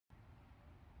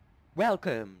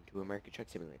Welcome to American Truck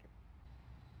Simulator.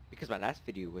 Because my last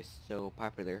video was so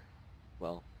popular,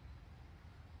 well,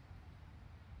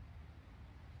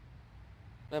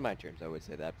 in my terms I would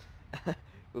say that,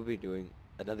 we'll be doing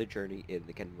another journey in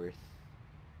the Kenworth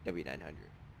W900.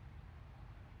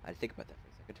 I had to think about that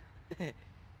for a second.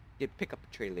 Did pick up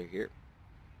a trailer here.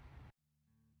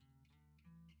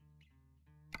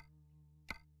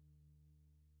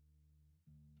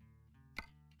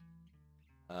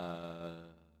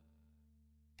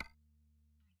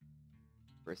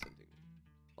 For something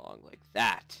long like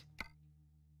that.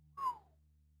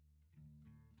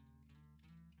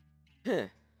 Huh.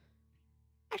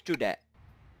 Let's do that.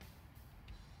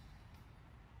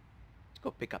 Let's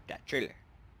go pick up that trailer.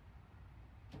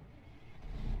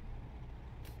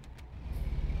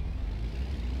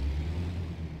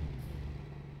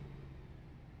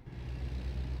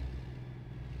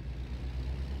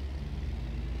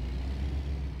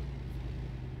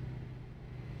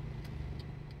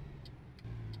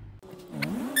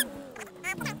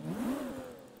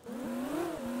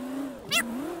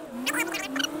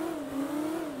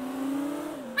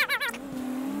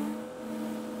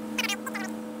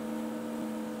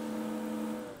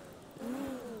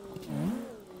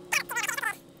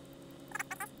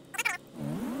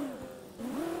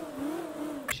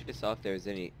 Saw if there was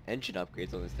any engine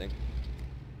upgrades on this thing.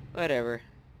 Whatever.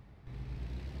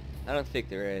 I don't think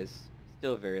there is.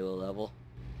 Still very low level.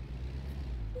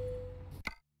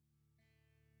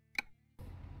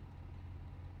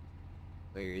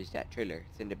 Where is that trailer?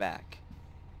 It's in the back.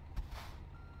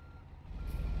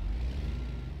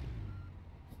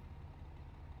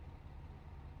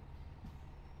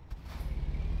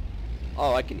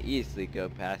 Oh, I can easily go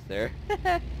past there.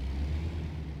 I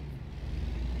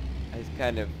was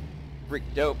kind of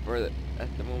freaked out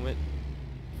at the moment.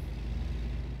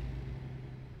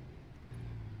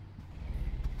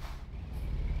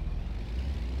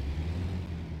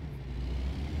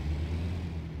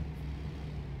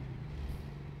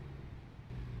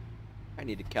 I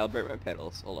need to calibrate my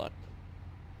pedals. Hold on.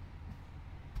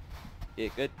 Yeah,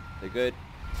 good. They're good.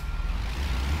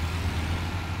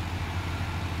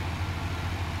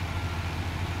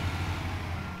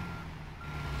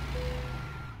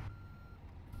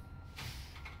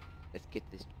 Let's get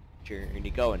this journey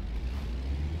going.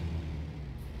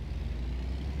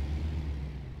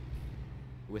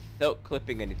 Without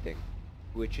clipping anything,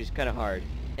 which is kind of hard.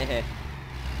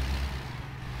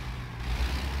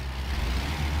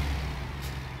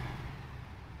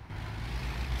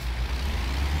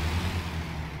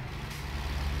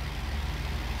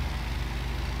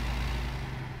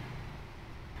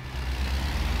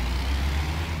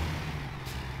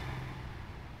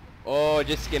 Oh,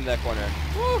 just skimmed that corner.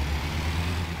 Woo!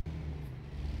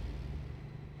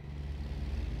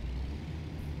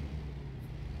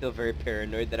 Feel very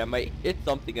paranoid that I might hit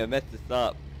something and mess this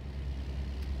up.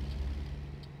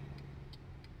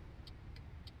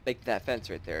 Like that fence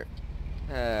right there.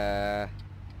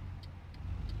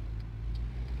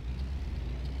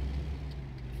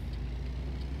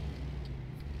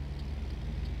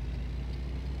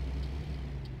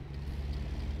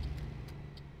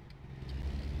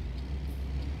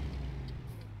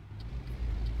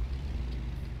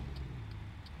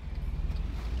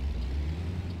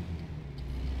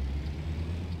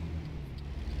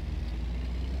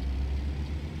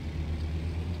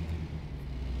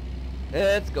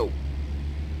 Let's go.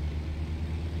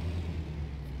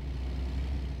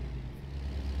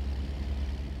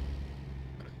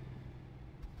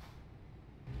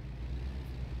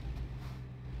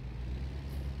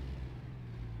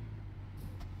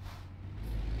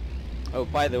 Oh,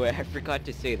 by the way, I forgot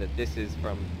to say that this is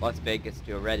from Las Vegas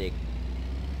to Redding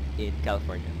in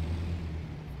California.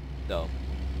 So,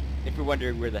 if you're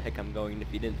wondering where the heck I'm going,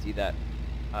 if you didn't see that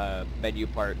menu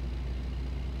part,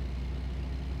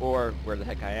 or where the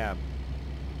heck I am,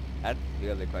 that's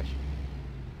the other question.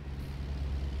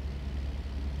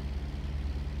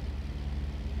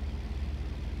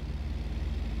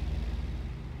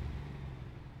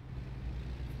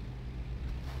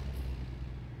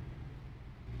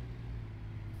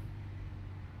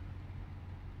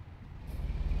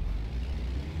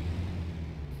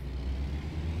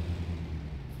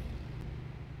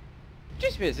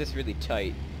 Just because it's really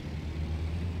tight.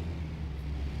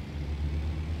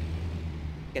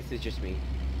 Guess it's just me.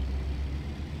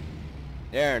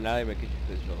 There, now my control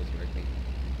is working.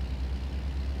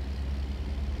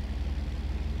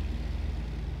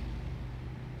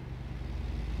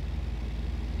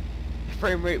 The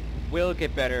frame rate will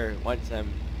get better once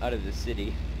I'm out of the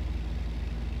city.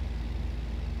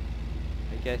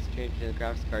 I guess changing the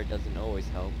graphics card doesn't always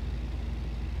help.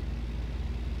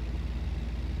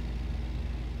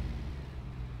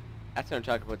 That's what I'm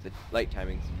talking about, the light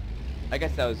timings. I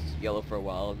guess that was yellow for a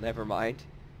while, never mind.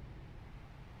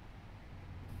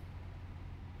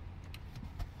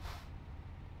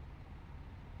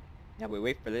 Yeah, we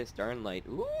wait for this darn light.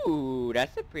 Ooh,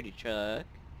 that's a pretty truck.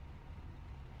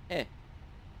 Eh.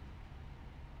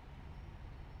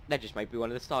 That just might be one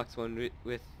of the stocks one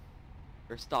with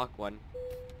or stock one.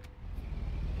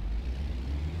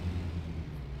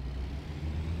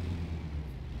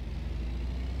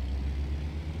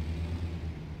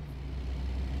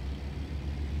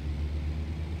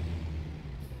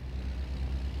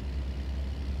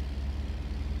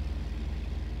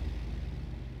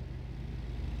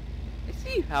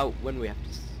 See how when we have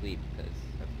to sleep, because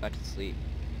I've got to sleep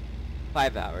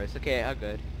 5 hours. Okay, how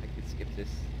good. I can skip this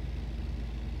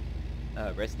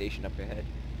rest station up ahead.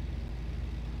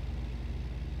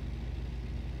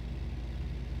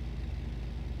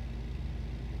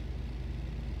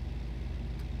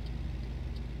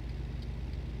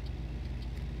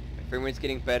 My frame rate's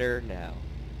getting better now.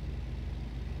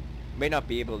 May not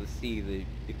be able to see the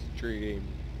extreme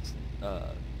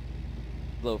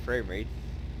low frame rates,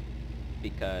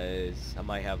 because I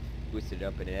might have boosted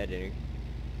up in editing,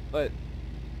 but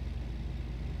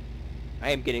I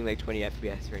am getting like 20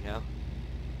 FPS right now.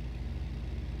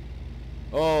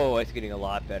 Oh, it's getting a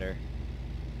lot better.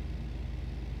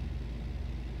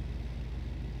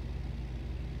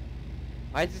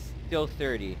 Why is this still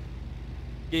 30?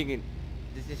 This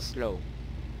is slow.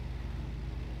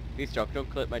 Please, Chuck, don't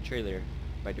clip my trailer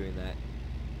by doing that.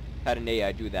 Had an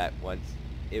AI do that once.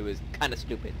 It was kind of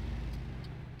stupid.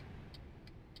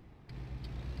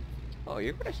 Oh,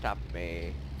 you're gonna stop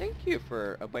me. Thank you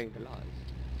for obeying the laws.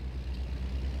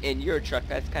 In your truck,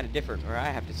 that's kind of different, or I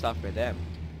have to stop for them.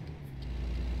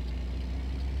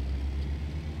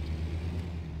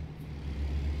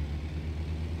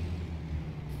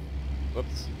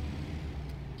 Whoops.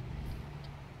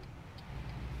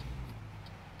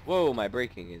 Whoa, my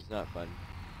braking is not fun.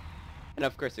 And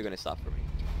of course they're gonna stop for me.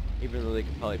 Even though they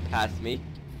could probably pass me.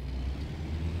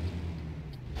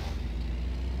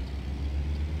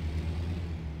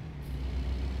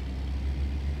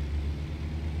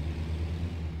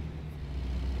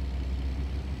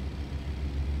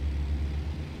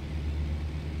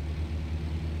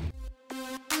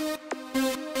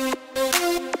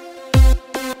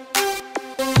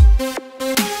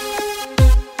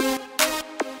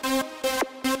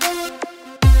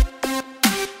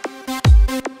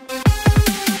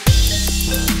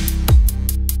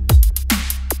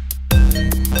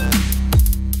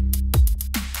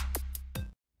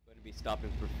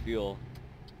 Stopping for fuel.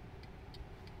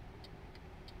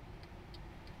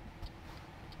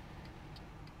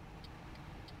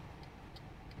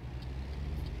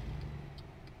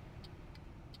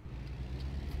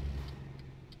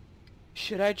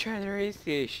 Should I try the race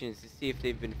stations to see if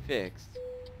they've been fixed?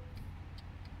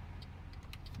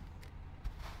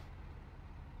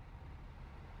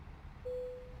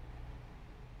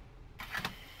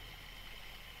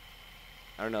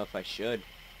 I don't know if I should.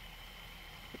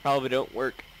 They probably don't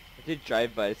work. I did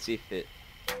drive by to see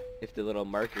if the little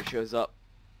marker shows up.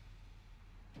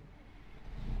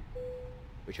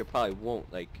 Which I probably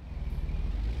won't, like.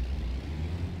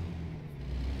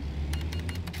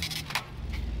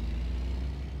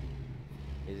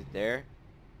 Is it there?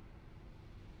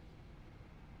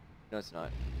 No, it's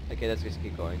not. Okay, let's just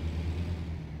keep going.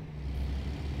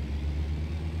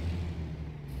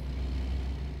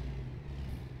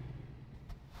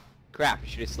 Crap, I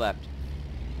should have slept.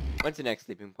 When's the next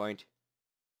sleeping point?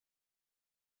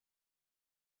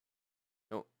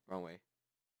 No, wrong way.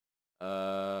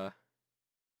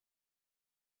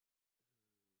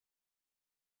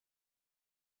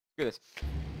 Screw this.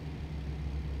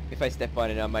 If I step on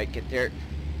it, I might get there.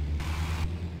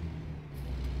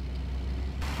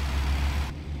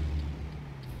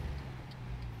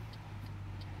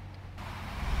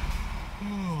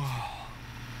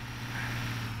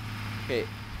 Okay,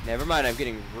 never mind, I'm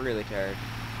getting really tired.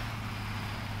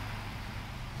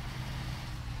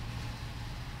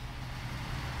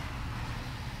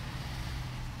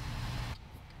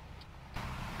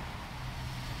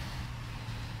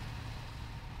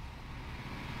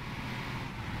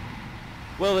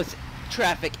 Will this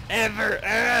traffic ever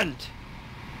end?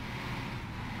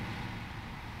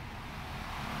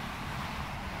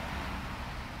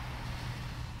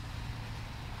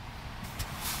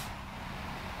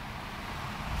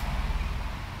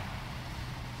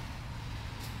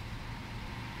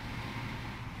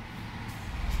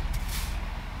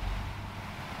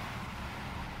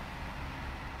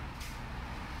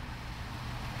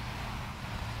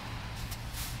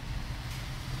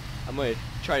 I'm gonna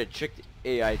try to trick the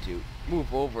AI to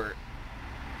move over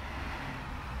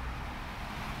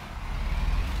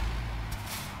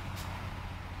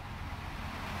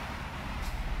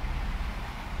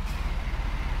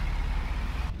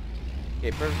Okay,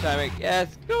 perfect timing.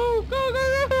 Yes, go, go,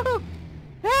 go, go, go.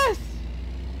 Yes.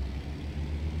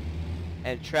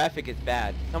 And traffic is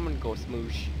bad. Someone go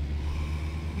smoosh.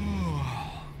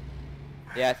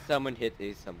 Yeah, someone hit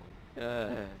someone.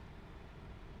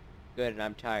 Good, and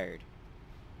I'm tired.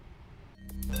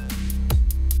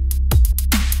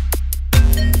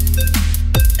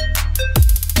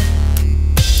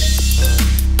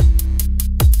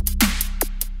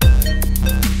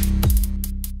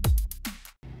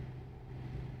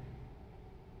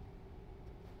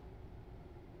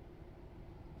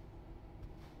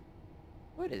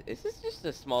 What is this just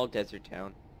a small desert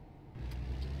town?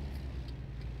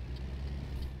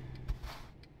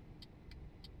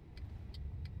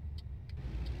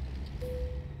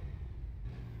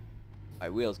 My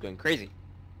wheel's going crazy.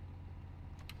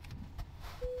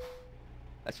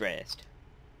 Let's rest.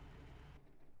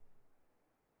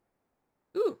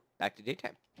 Ooh, back to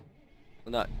daytime.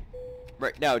 Well, not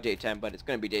right now daytime, but it's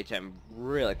gonna be daytime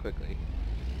really quickly.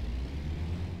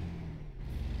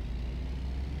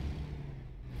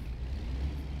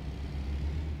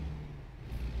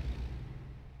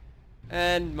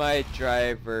 And my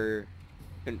driver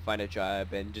couldn't find a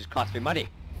job and just cost me money.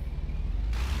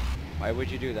 Why would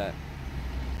you do that?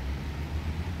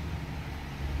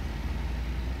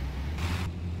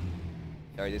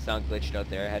 Sorry, the sound glitched out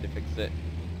there. I had to fix it.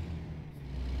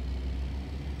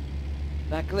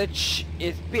 That glitch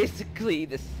is basically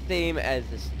the same as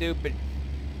the stupid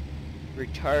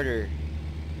retarder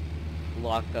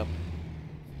lockup.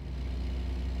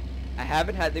 I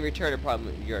haven't had the retarder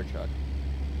problem in your truck.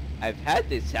 I've had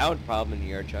the sound problem in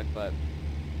your truck, but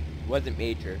it wasn't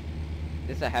major.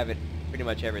 This I have it pretty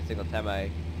much every single time I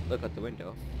look out the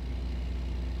window.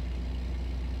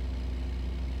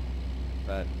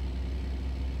 But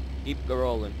keep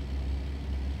rolling.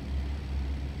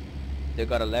 They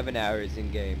got 11 hours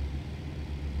in game.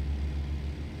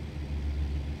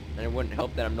 And it wouldn't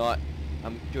help that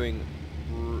I'm doing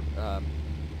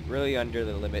really under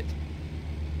the limit.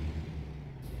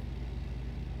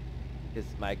 Because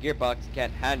my gearbox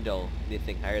can't handle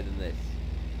anything higher than this.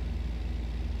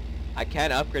 I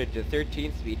can upgrade it to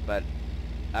 13 speed, but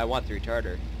I want the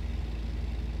retarder.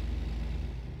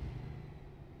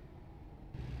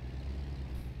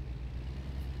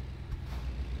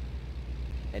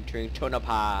 Entering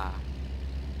Tonopah.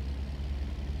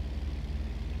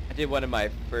 I did one of my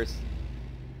first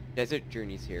desert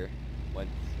journeys here once.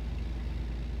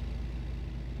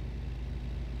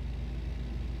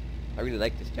 I really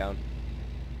like this town.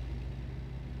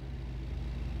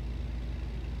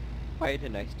 Quite a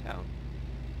nice town.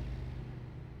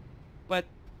 But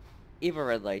evil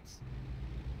red lights.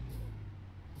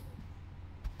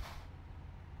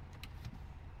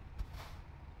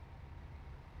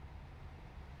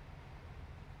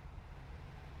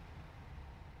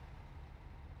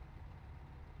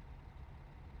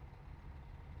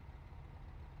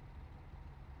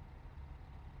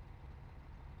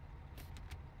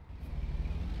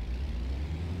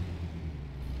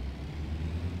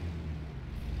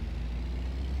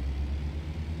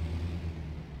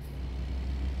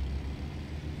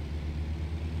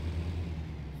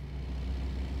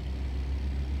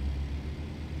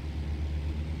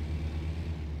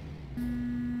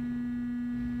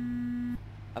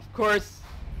 Of course,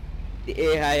 the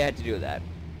AI had to do that.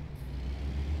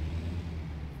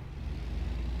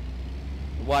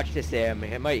 Watch this AI,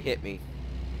 it might hit me.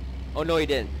 Oh no, he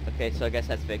didn't. Okay, so I guess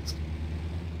that's fixed.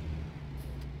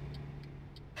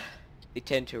 They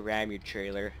tend to ram your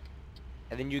trailer,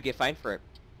 and then you get fined for it.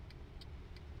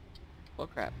 Oh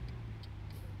crap.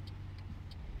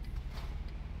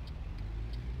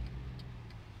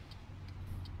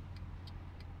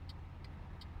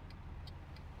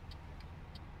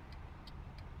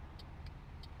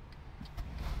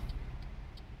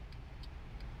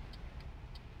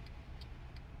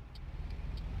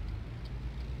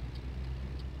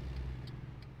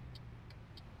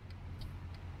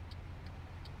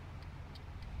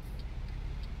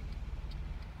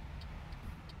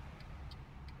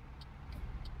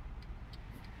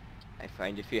 I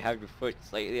find if you have your foot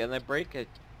slightly on the brake, it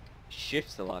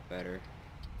shifts a lot better.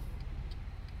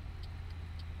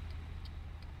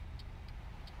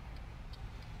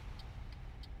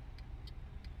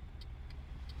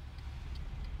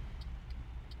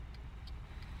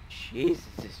 Jesus,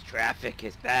 this traffic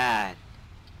is bad.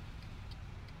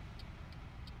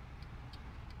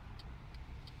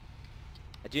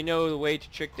 I do know the way to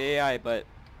trick the AI, but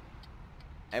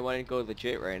I want to go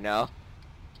legit right now.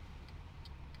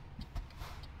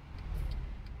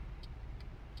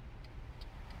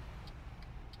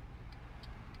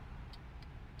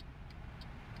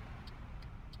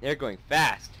 They're going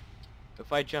fast.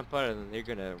 If I jump out of them, they're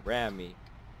gonna ram me.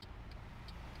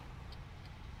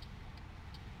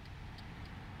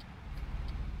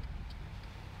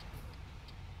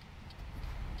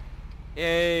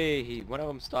 Yay! One of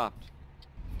them stopped.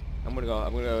 I'm gonna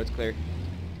go, it's clear.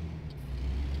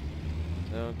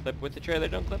 Don't clip with the trailer,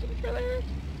 don't clip with the trailer!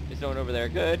 There's no one over there,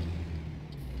 good.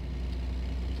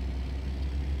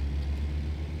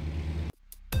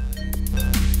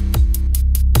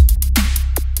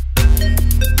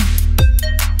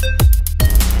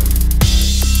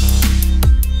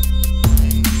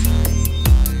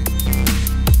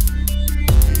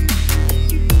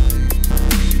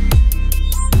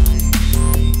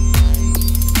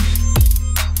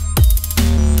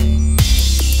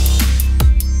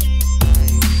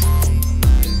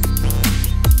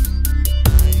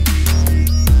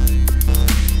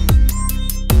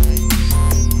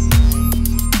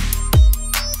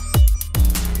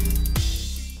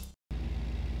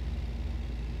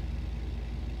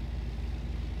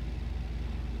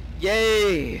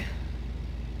 Yay!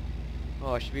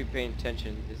 Oh, I should be paying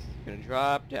attention. This is gonna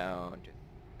drop down to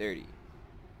 30.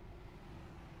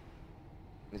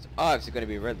 There's obviously gonna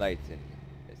be red lights in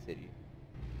the city.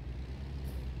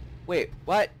 Wait,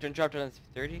 what? Don't drop down to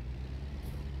 30?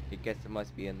 I guess it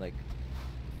must be in like...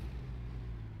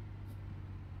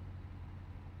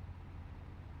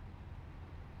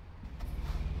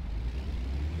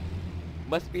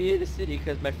 Must be in the city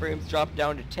because my frames dropped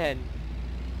down to 10.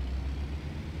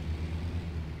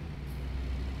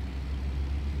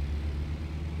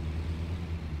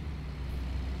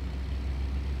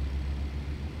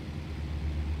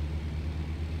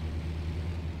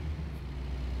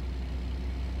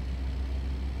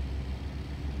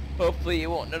 Hopefully you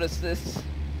won't notice this.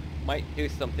 Might do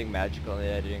something magical in the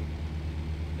editing.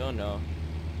 Don't know.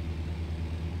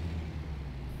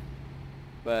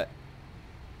 But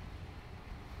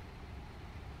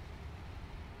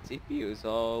CPU is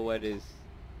all what is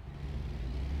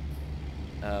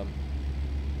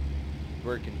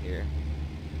working here.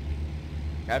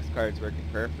 Graphics card's working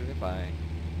perfectly fine.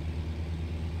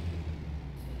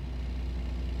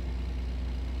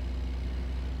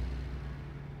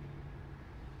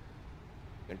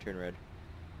 Gonna turn red.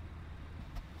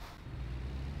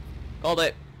 Called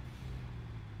it.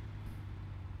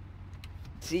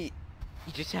 See,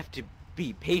 you just have to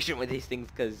be patient with these things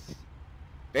because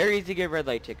very easy to get red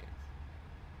light tickets.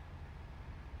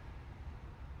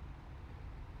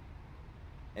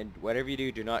 And whatever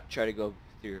you do not try to go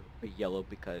through a yellow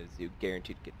because you're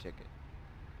guaranteed to get a ticket.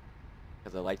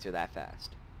 Because the lights are that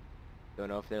fast. Don't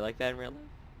know if they're like that in real life.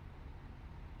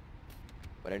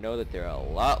 But I know that they're a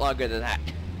lot longer than that.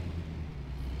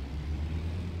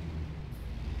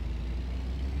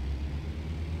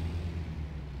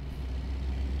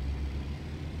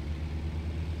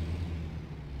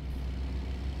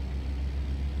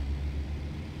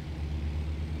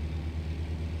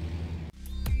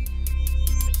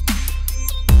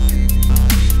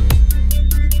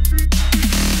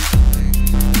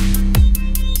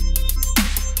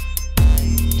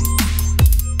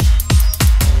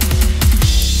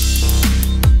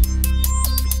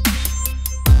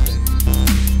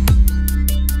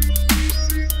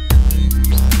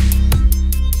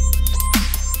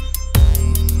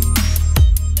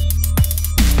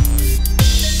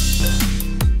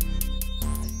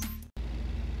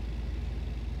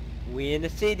 We in the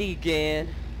city again.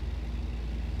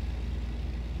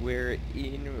 We're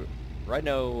in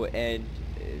Reno and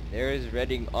there's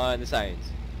Reading on the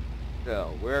signs.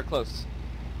 So we're close.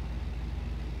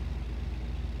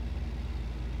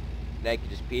 Now you can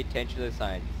just pay attention to the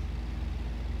signs.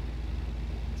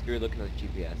 Screw looking at the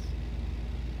GPS.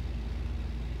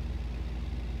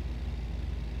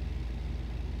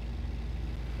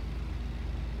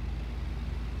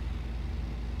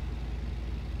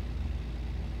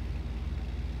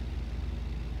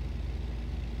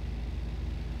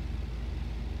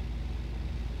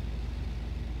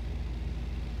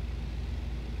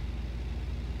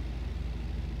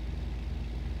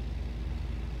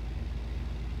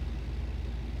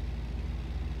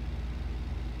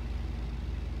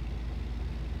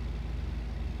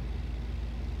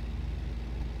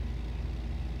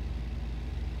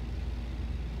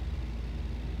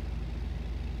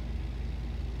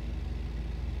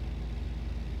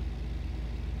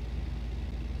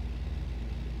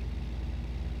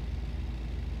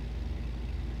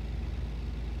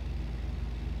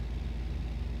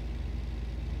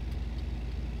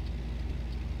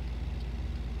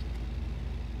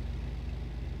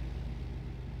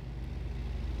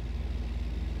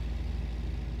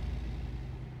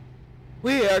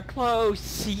 We are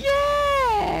close!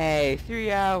 Yay!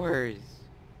 3 hours!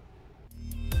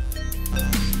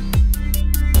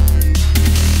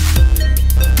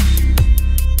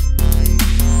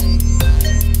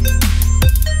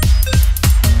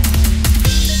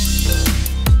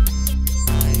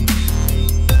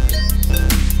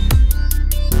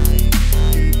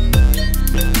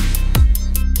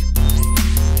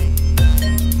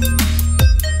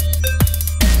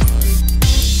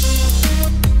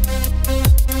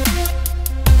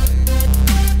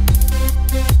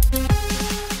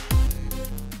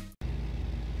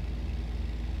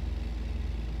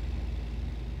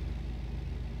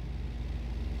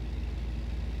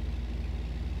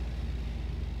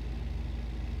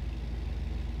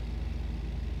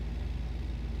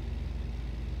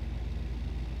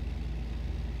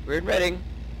 We're in Reading.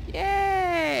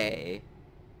 Yay!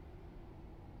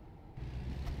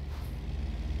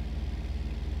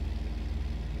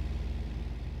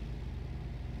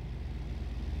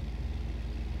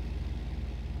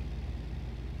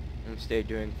 I'm stay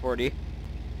doing 40.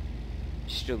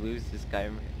 Just to lose this guy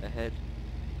ahead.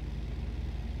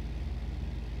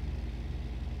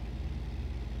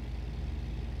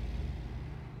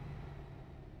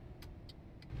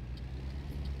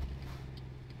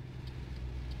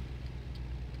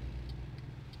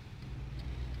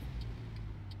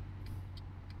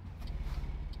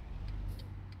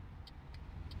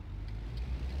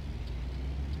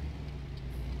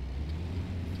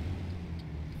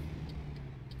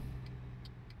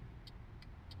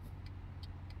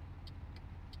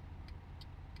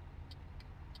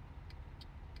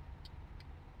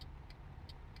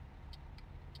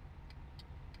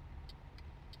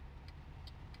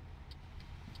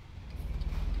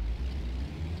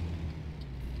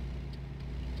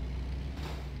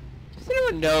 Does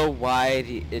anyone know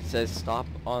why it says stop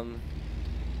on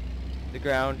the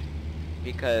ground?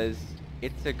 Because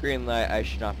it's a green light, I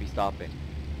should not be stopping.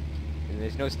 And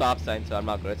there's no stop sign, so I'm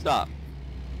not going to stop.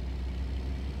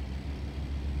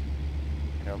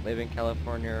 I don't live in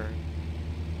California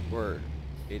or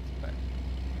states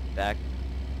back,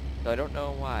 so I don't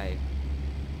know why.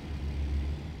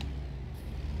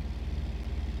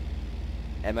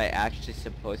 Am I actually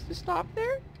supposed to stop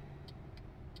there?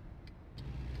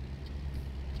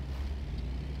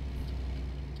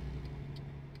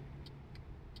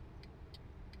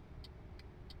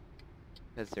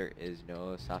 Because there is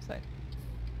no stop sign.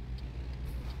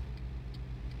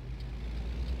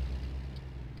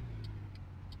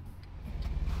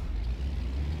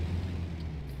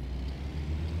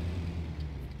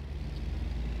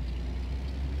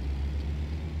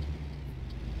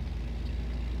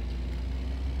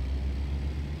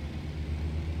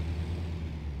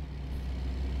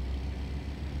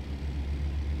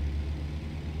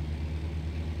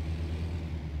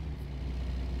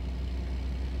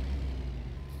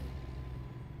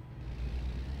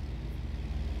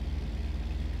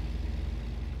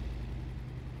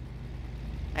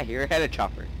 I hear I had a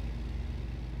chopper.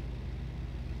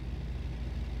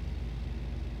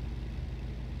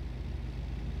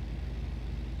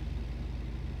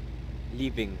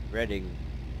 Leaving Reading.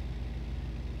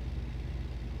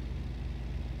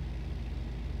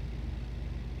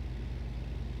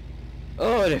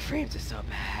 Oh, the frames are so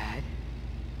bad.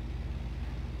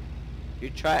 You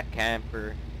try it,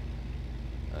 camper.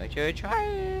 Don't you try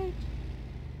it.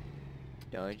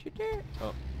 Don't you dare.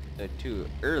 Oh, they're too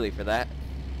early for that.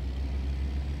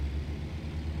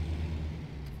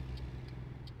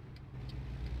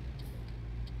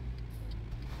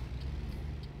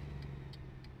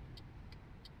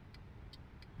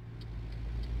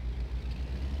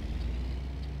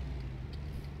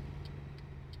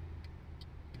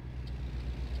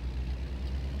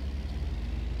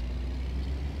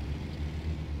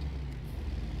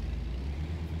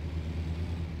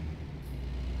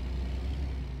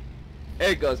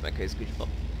 There goes my crazy squeeze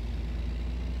bump.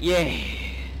 Yay!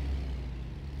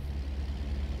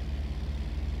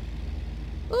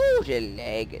 Ooh, the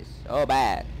leg is so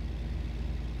bad.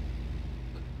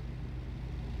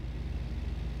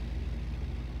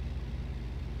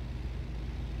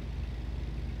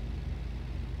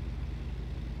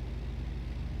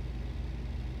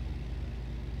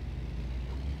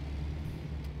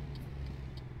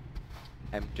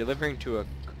 I'm delivering to a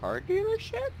car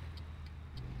dealership?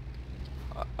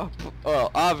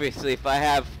 Well, obviously, if I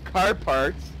have car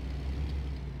parts.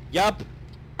 Yup.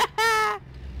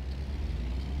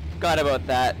 Forgot about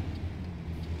that.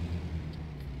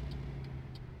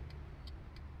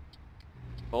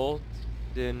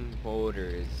 Bolton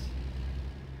Motors.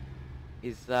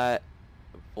 Is that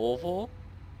Volvo?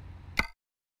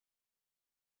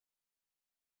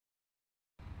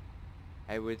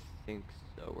 I would think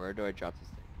so. Where do I drop this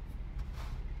thing?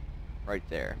 Right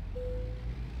there.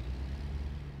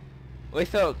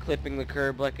 Without clipping the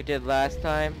curb like I did last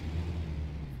time.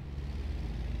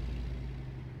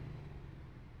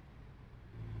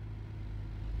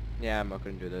 Yeah, I'm not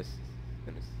gonna do this. It's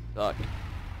gonna suck.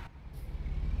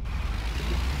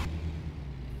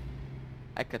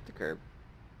 I cut the curb.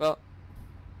 Well,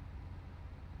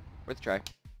 worth a try.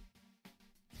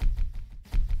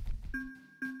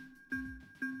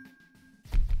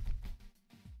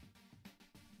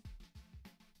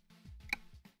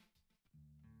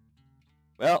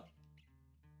 Well,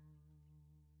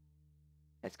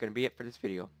 that's gonna be it for this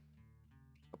video.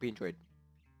 Hope you enjoyed.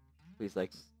 Please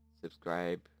like,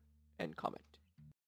 subscribe, and comment.